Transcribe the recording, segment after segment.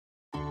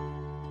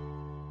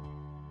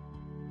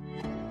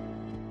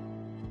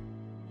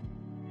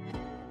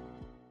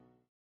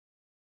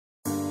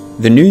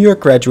The New York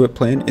Graduate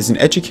Plan is an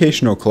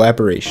educational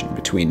collaboration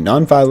between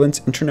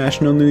Nonviolence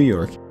International New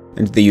York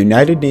and the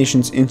United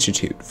Nations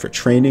Institute for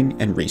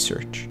Training and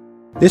Research.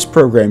 This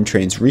program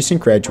trains recent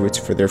graduates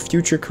for their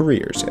future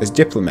careers as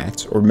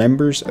diplomats or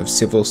members of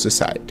civil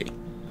society.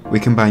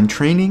 We combine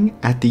training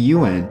at the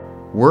UN,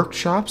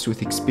 workshops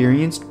with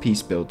experienced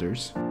peace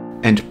builders,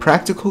 and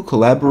practical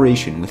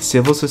collaboration with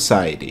civil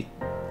society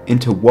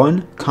into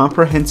one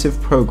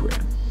comprehensive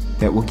program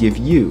that will give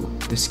you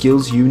the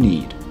skills you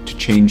need to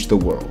change the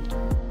world.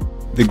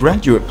 The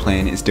graduate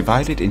plan is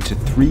divided into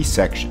 3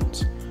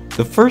 sections.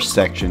 The first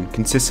section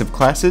consists of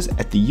classes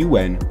at the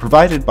UN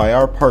provided by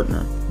our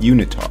partner,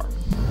 UNITAR.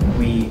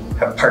 We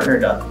have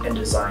partnered up and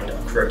designed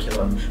a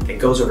curriculum that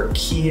goes over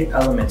key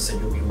elements that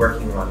you'll be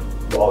working on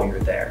while you're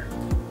there.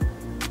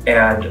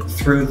 And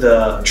through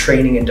the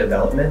training and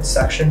development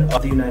section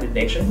of the United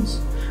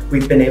Nations,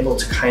 we've been able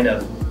to kind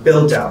of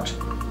build out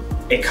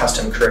a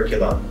custom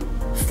curriculum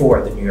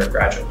for the New York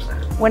Graduate Plan.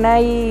 When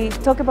I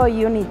talk about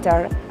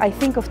UNITAR, I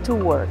think of 2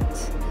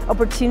 words,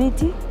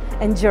 opportunity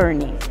and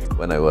journey.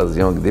 When I was a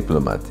young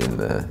diplomat in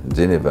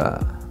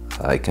Geneva,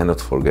 I cannot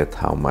forget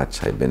how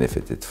much I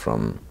benefited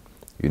from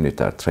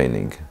UNITAR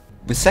training.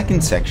 The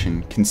second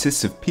section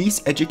consists of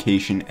peace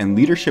education and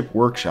leadership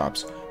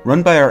workshops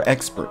run by our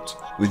experts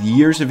with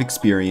years of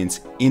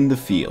experience in the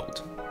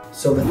field.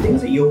 So the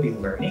things that you'll be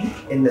learning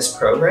in this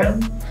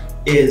program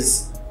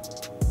is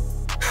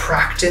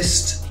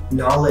practiced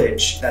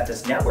knowledge that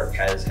this network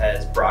has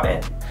brought in.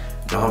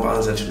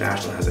 Nonviolence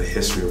International has a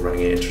history of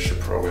running an internship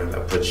program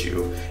that puts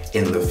you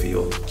in the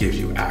field, gives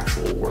you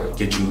actual work,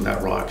 gives you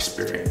that raw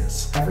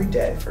experience. Every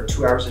day, for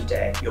 2 hours a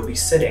day, you'll be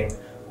sitting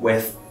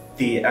with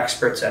the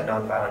experts at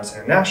Nonviolence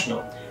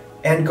International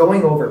and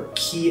going over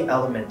key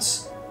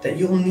elements that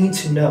you'll need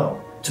to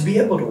know to be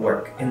able to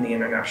work in the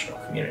international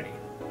community.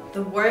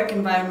 The work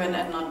environment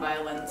at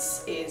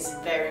Nonviolence is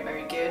very,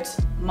 very good.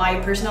 My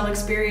personal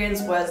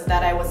experience was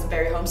that I was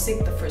very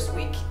homesick the first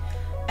week,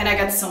 and I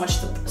got so much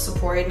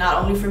support,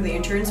 not only from the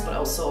interns but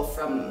also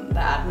from the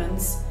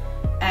admins,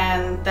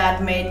 and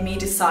that made me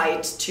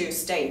decide to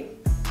stay.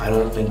 I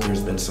don't think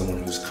there's been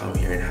someone who's come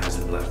here and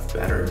hasn't left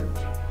better.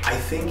 I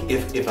think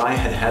if I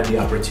had had the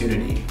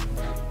opportunity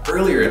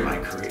earlier in my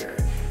career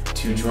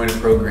to join a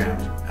program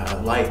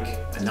like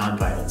a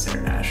Nonviolence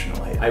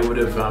International, I would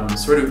have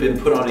sort of been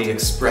put on the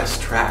express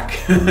track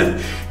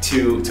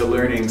to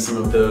learning some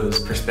of those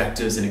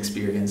perspectives and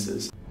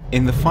experiences.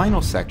 In the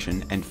final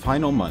section and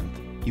final month,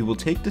 you will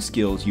take the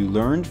skills you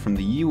learned from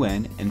the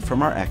UN and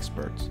from our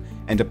experts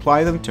and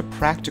apply them to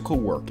practical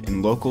work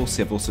in local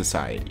civil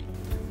society.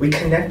 We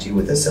connect you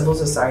with a civil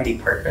society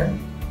partner,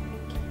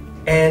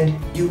 and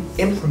you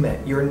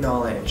implement your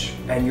knowledge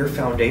and your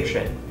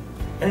foundation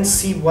and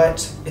see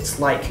what it's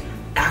like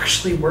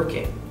actually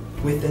working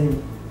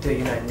within the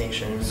United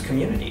Nations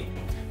community.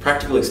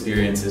 Practical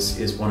experience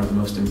is one of the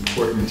most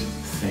important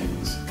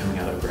things coming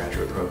out of a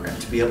graduate program,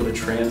 to be able to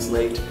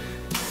translate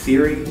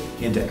theory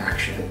into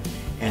action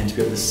and to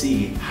be able to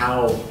see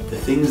how the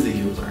things that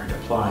you've learned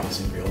applies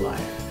in real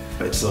life.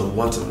 It's a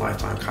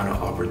once-in-a-lifetime kind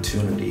of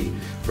opportunity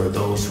for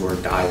those who are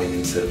diving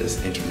into this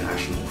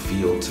international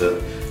field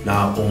to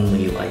not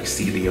only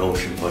see the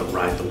ocean but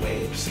ride the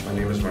waves. My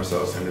name is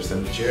Marcel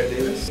Sanderson. Jared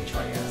Davis.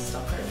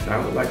 And I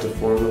would like to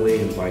formally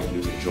invite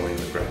you to join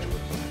the graduate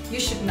plan. You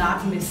should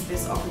not miss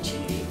this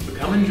opportunity. So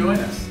come and join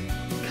us.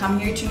 Come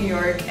here to New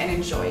York and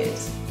enjoy it.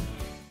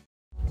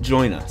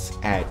 Join us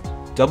at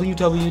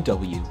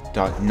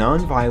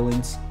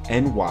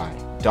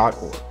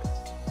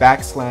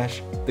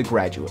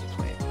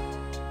www.nonviolenceny.org/thegraduateplan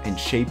and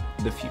shape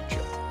the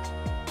future.